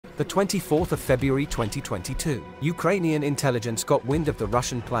The 24th of February 2022, Ukrainian intelligence got wind of the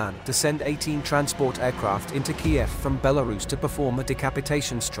Russian plan to send 18 transport aircraft into Kiev from Belarus to perform a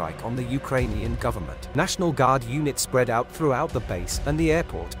decapitation strike on the Ukrainian government. National Guard units spread out throughout the base and the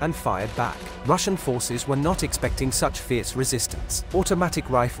airport and fired back. Russian forces were not expecting such fierce resistance. Automatic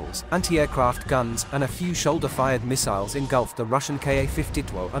rifles, anti-aircraft guns, and a few shoulder-fired missiles engulfed the Russian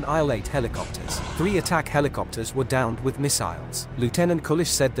Ka-52 and Il-8 helicopters. 3 attack helicopters were downed with missiles. Lieutenant Kulish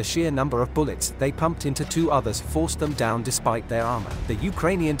said the sheer number of bullets they pumped into 2 others forced them down despite their armor. The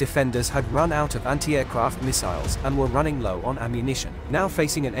Ukrainian defenders had run out of anti-aircraft missiles and were running low on ammunition. Now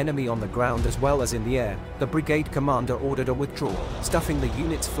facing an enemy on the ground as well as in the air, the brigade commander ordered a withdrawal, stuffing the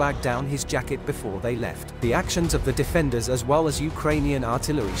unit's flag down his jacket before they left. The actions of the defenders as well as Ukrainian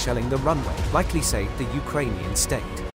artillery shelling the runway likely saved the Ukrainian state.